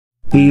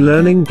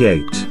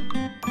E-learninggate.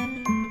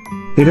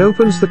 It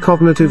opens the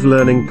cognitive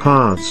learning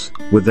paths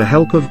with the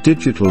help of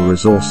digital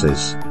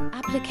resources.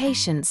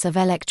 Applications of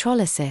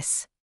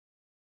electrolysis.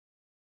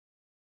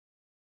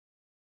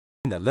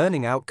 In the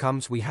learning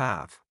outcomes we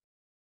have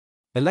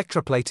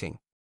electroplating,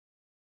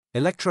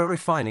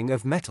 electro-refining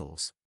of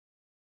metals,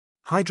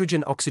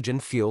 hydrogen-oxygen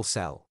fuel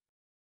cell.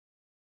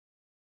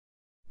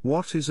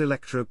 What is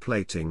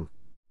electroplating?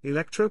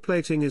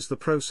 Electroplating is the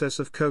process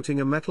of coating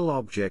a metal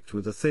object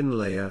with a thin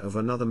layer of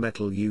another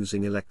metal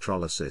using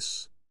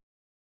electrolysis.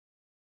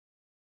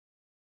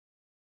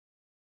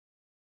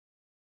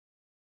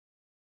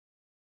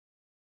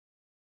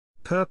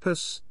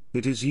 Purpose: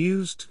 it is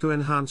used to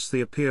enhance the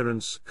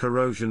appearance,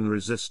 corrosion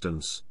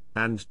resistance,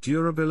 and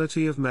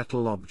durability of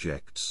metal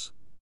objects.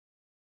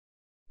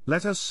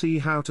 Let us see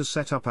how to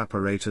set up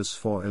apparatus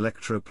for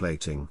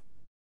electroplating.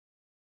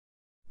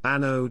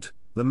 Anode: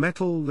 the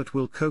metal that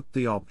will coat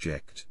the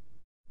object.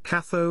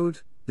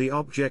 Cathode: the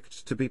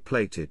object to be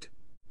plated.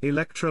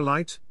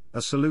 Electrolyte: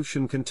 a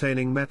solution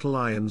containing metal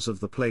ions of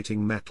the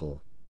plating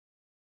metal.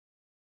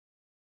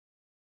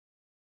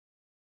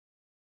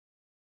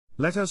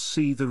 Let us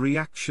see the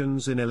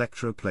reactions in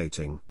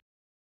electroplating.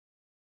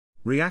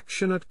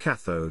 Reaction at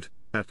cathode: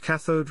 at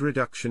cathode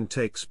reduction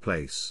takes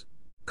place.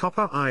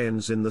 Copper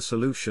ions in the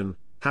solution,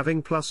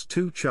 having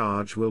 +2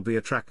 charge, will be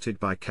attracted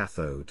by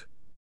cathode.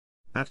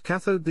 At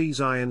cathode these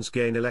ions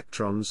gain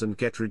electrons and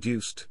get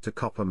reduced to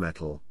copper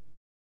metal.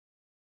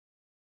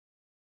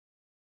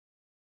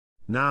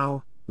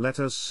 Now, let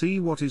us see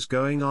what is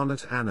going on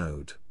at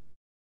anode.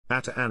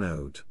 At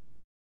anode,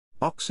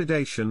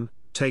 oxidation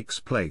takes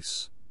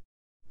place.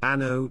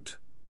 Anode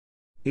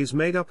is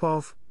made up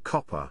of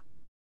copper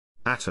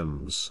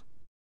atoms.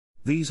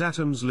 These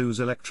atoms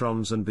lose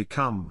electrons and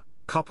become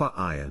copper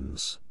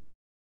ions.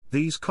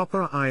 These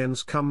copper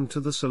ions come to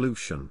the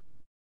solution.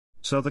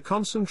 So the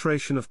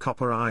concentration of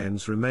copper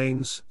ions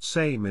remains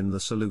same in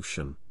the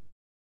solution.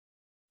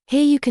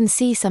 Here you can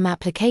see some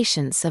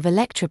applications of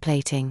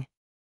electroplating.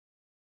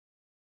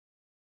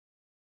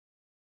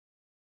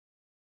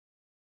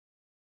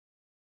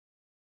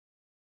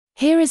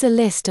 Here is a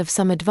list of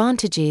some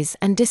advantages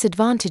and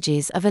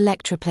disadvantages of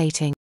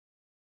electroplating.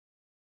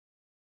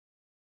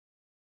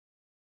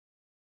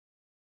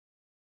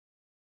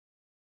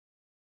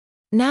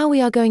 Now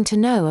we are going to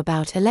know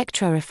about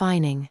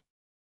electro-refining.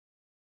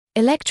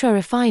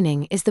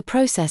 Electro-refining is the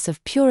process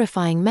of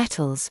purifying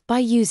metals by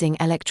using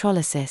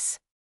electrolysis.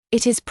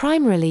 It is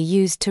primarily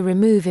used to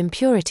remove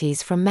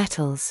impurities from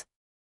metals.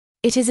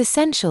 It is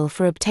essential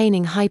for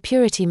obtaining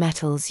high-purity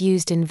metals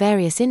used in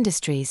various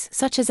industries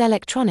such as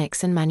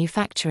electronics and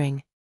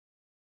manufacturing.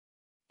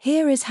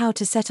 Here is how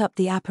to set up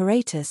the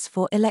apparatus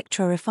for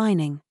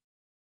electro-refining.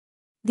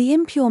 The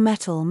impure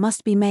metal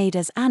must be made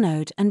as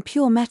anode and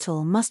pure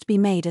metal must be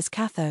made as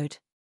cathode.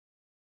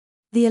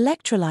 The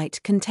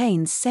electrolyte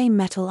contains same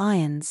metal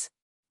ions.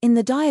 In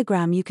the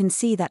diagram you can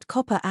see that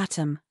copper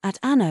atom, at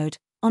anode,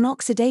 on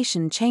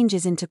oxidation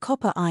changes into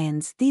copper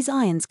ions. These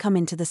ions come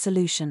into the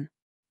solution.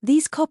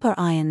 These copper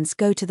ions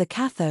go to the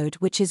cathode,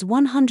 which is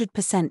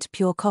 100%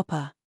 pure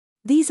copper.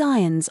 These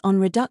ions on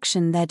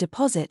reduction they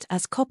deposit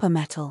as copper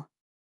metal.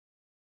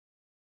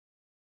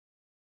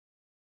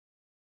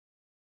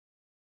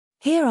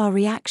 Here are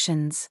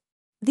reactions.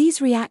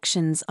 These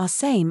reactions are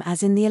same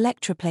as in the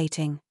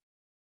electroplating.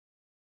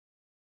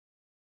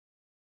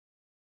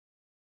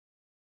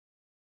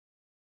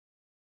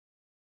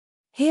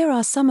 Here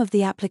are some of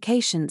the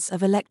applications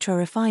of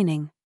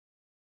electro-refining.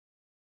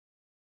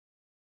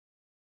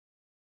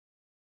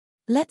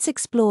 Let's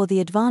explore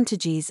the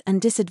advantages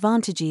and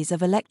disadvantages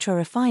of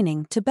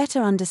electro-refining to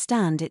better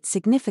understand its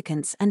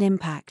significance and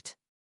impact.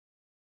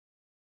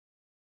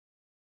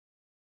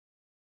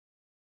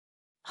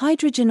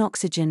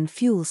 Hydrogen-oxygen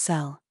fuel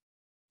cell.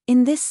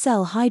 In this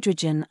cell,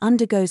 hydrogen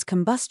undergoes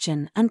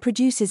combustion and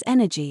produces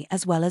energy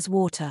as well as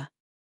water.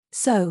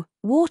 So,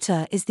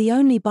 water is the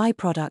only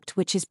byproduct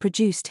which is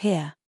produced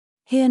here.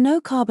 Here no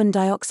carbon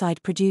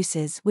dioxide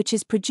produces, which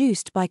is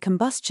produced by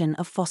combustion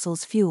of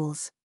fossils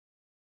fuels.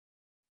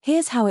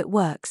 Here's how it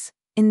works.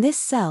 In this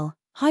cell,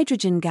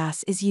 hydrogen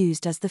gas is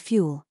used as the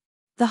fuel.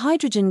 The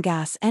hydrogen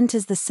gas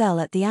enters the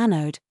cell at the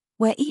anode,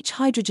 where each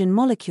hydrogen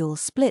molecule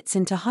splits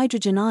into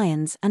hydrogen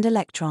ions and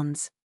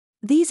electrons.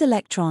 These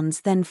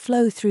electrons then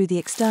flow through the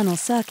external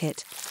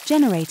circuit,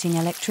 generating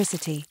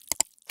electricity.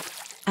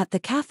 At the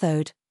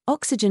cathode,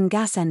 oxygen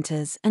gas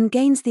enters and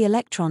gains the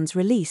electrons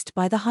released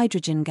by the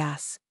hydrogen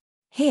gas.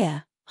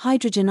 Here,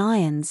 hydrogen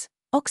ions,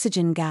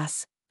 oxygen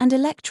gas, and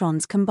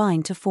electrons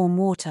combine to form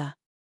water.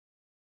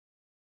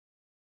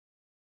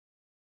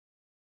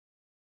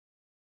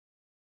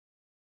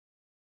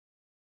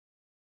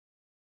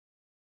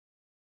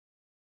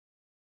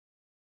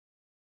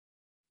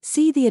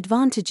 See the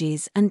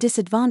advantages and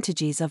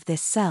disadvantages of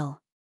this cell.